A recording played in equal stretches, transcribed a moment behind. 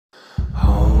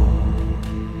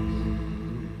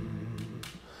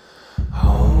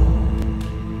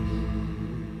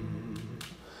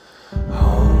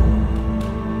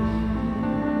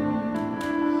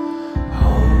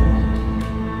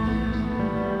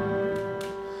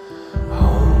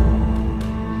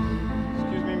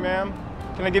Excuse me, ma'am.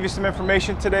 Can I give you some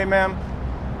information today, ma'am?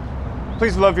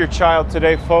 Please love your child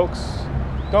today, folks.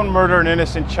 Don't murder an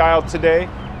innocent child today.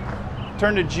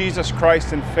 Turn to Jesus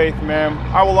Christ in faith, ma'am.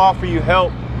 I will offer you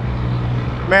help.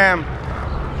 Ma'am,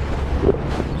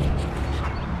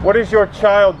 what has your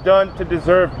child done to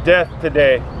deserve death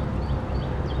today?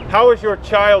 How has your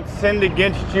child sinned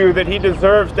against you that he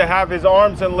deserves to have his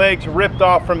arms and legs ripped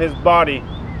off from his body?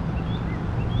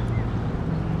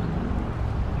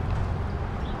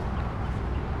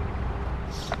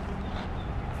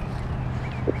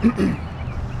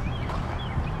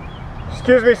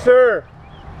 Excuse me, sir.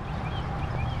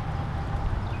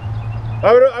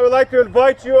 I would like to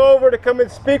invite you over to come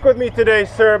and speak with me today,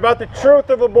 sir, about the truth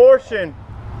of abortion,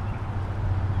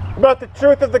 about the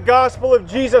truth of the gospel of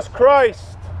Jesus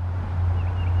Christ,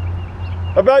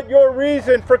 about your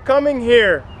reason for coming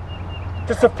here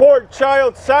to support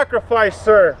child sacrifice,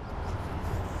 sir.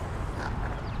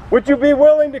 Would you be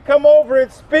willing to come over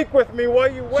and speak with me while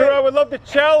you wait? Sir, I would love to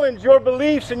challenge your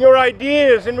beliefs and your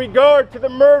ideas in regard to the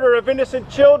murder of innocent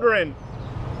children,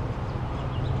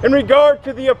 in regard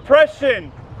to the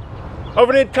oppression of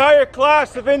an entire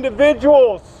class of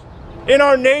individuals in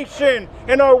our nation,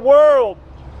 in our world,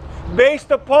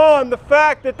 based upon the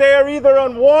fact that they are either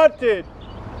unwanted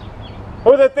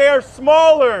or that they are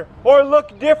smaller or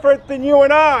look different than you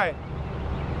and I.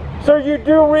 Sir, you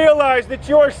do realize that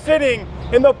you are sitting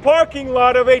in the parking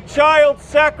lot of a child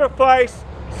sacrifice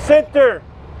center,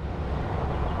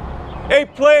 a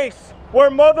place where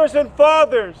mothers and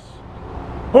fathers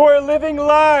who are living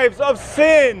lives of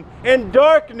sin and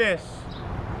darkness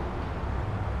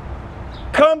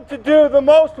come to do the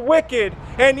most wicked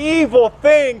and evil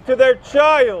thing to their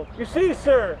child. You see,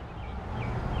 sir,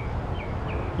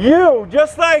 you,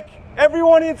 just like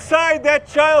everyone inside that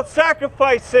child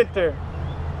sacrifice center,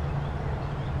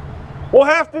 will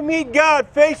have to meet God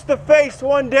face to face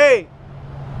one day.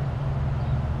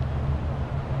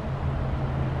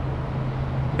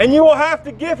 And you will have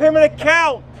to give him an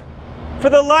account for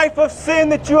the life of sin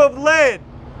that you have led.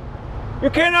 You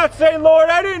cannot say, Lord,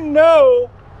 I didn't know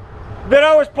that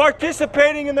I was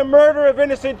participating in the murder of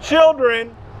innocent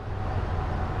children,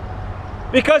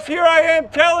 because here I am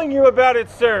telling you about it,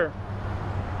 sir.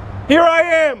 Here I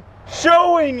am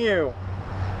showing you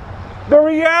the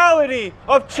reality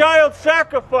of child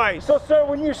sacrifice. So, sir,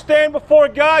 when you stand before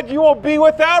God, you will be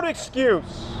without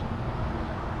excuse.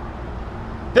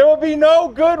 There will be no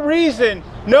good reason,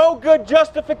 no good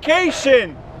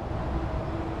justification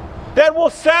that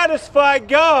will satisfy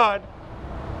God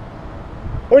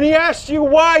when he asks you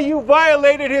why you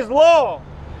violated his law.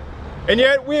 And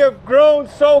yet we have grown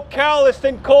so calloused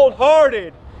and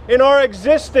cold-hearted in our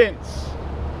existence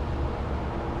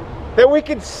that we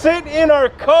can sit in our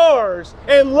cars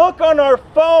and look on our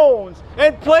phones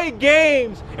and play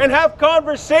games and have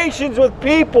conversations with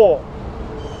people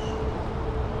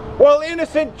while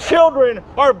innocent children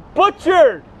are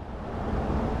butchered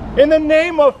in the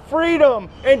name of freedom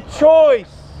and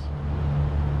choice.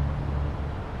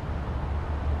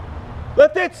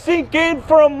 Let that sink in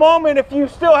for a moment if you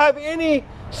still have any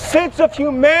sense of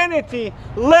humanity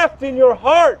left in your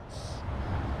hearts.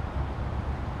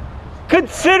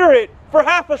 Consider it for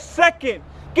half a second.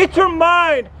 Get your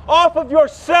mind off of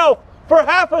yourself for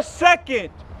half a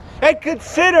second and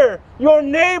consider your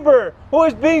neighbor who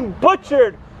is being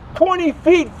butchered 20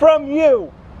 feet from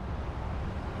you.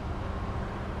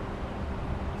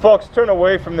 Folks, turn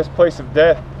away from this place of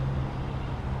death.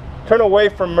 Turn away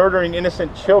from murdering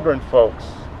innocent children, folks.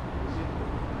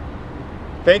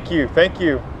 Thank you, thank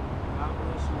you.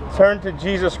 Turn to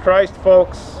Jesus Christ,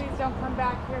 folks. Please don't come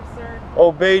back here, sir.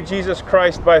 Obey Jesus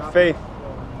Christ by faith.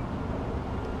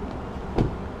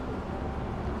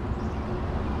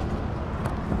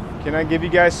 Can I give you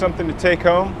guys something to take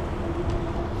home?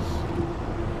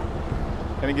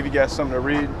 Can I give you guys something to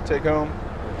read, take home?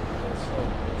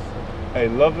 Hey,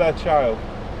 love that child.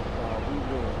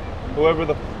 Whoever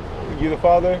you the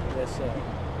father? Yes, sir.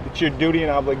 It's your duty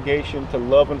and obligation to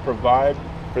love and provide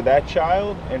for that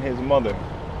child and his mother.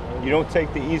 You don't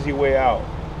take the easy way out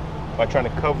by trying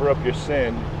to cover up your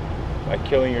sin by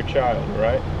killing your child,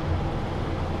 right?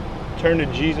 Turn to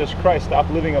Jesus Christ. Stop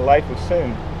living a life of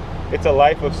sin. It's a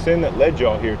life of sin that led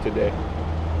y'all here today.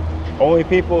 Only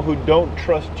people who don't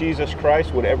trust Jesus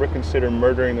Christ would ever consider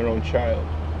murdering their own child.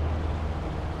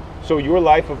 So your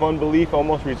life of unbelief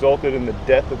almost resulted in the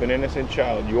death of an innocent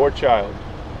child, your child.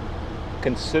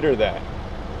 Consider that.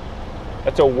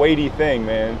 That's a weighty thing,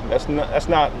 man. That's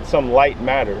not some light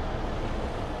matter.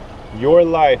 Your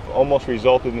life almost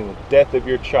resulted in the death of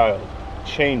your child.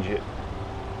 Change it.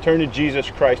 Turn to Jesus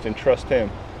Christ and trust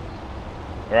him.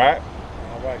 All right?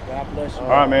 All right. God bless you. All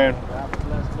right, man. God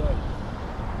bless you.